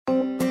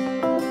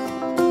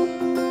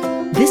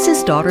This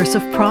is Daughters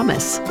of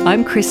Promise.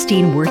 I'm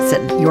Christine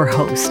Wurtzen, your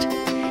host.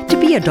 To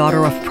be a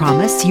daughter of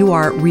promise, you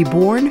are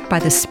reborn by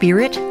the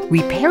Spirit,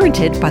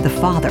 reparented by the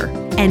Father,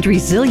 and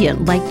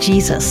resilient like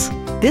Jesus.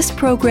 This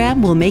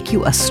program will make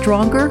you a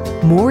stronger,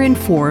 more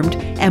informed,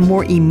 and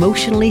more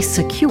emotionally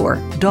secure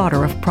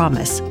daughter of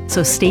promise.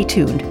 So stay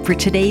tuned for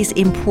today's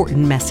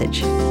important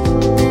message.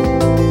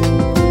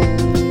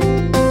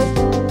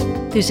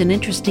 There's an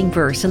interesting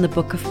verse in the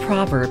book of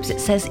Proverbs.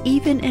 It says,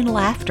 even in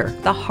laughter,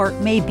 the heart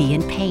may be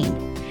in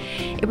pain.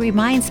 It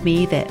reminds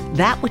me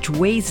that which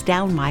weighs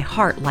down my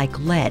heart like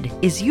lead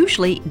is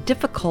usually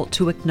difficult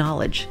to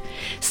acknowledge.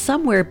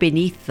 Somewhere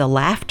beneath the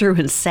laughter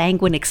and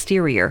sanguine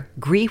exterior,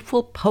 grief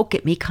will poke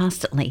at me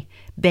constantly,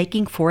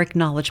 begging for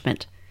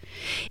acknowledgement.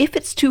 If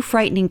it's too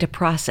frightening to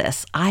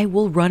process, I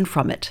will run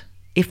from it.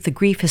 If the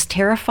grief is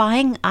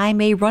terrifying, I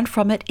may run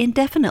from it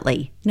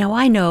indefinitely. Now,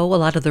 I know a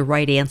lot of the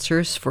right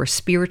answers for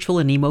spiritual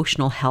and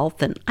emotional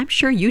health, and I'm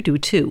sure you do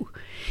too.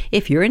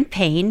 If you're in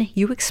pain,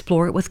 you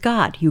explore it with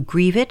God. You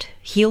grieve it,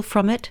 heal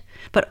from it,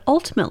 but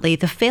ultimately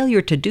the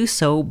failure to do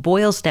so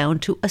boils down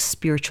to a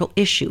spiritual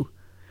issue.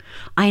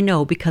 I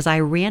know because I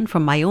ran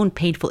from my own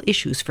painful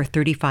issues for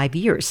 35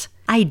 years.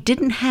 I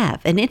didn't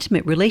have an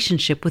intimate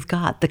relationship with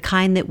God, the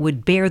kind that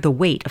would bear the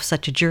weight of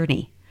such a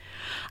journey.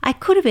 I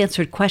could have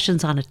answered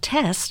questions on a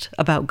test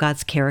about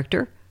God's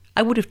character.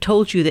 I would have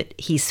told you that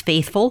He's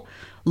faithful,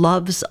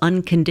 loves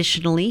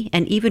unconditionally,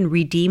 and even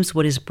redeems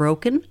what is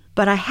broken,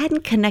 but I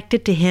hadn't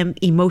connected to Him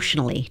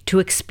emotionally to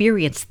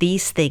experience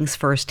these things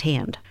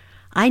firsthand.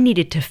 I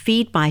needed to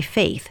feed my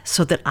faith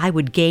so that I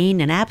would gain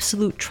an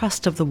absolute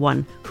trust of the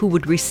one who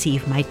would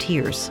receive my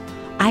tears.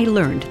 I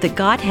learned that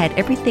God had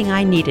everything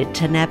I needed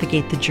to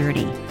navigate the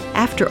journey.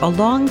 After a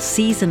long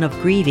season of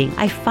grieving,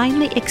 I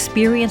finally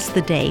experienced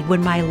the day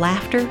when my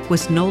laughter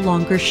was no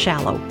longer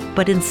shallow,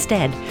 but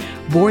instead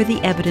bore the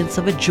evidence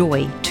of a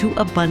joy too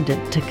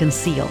abundant to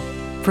conceal.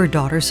 For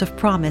Daughters of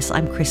Promise,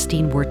 I'm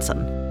Christine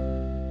Wurtzen.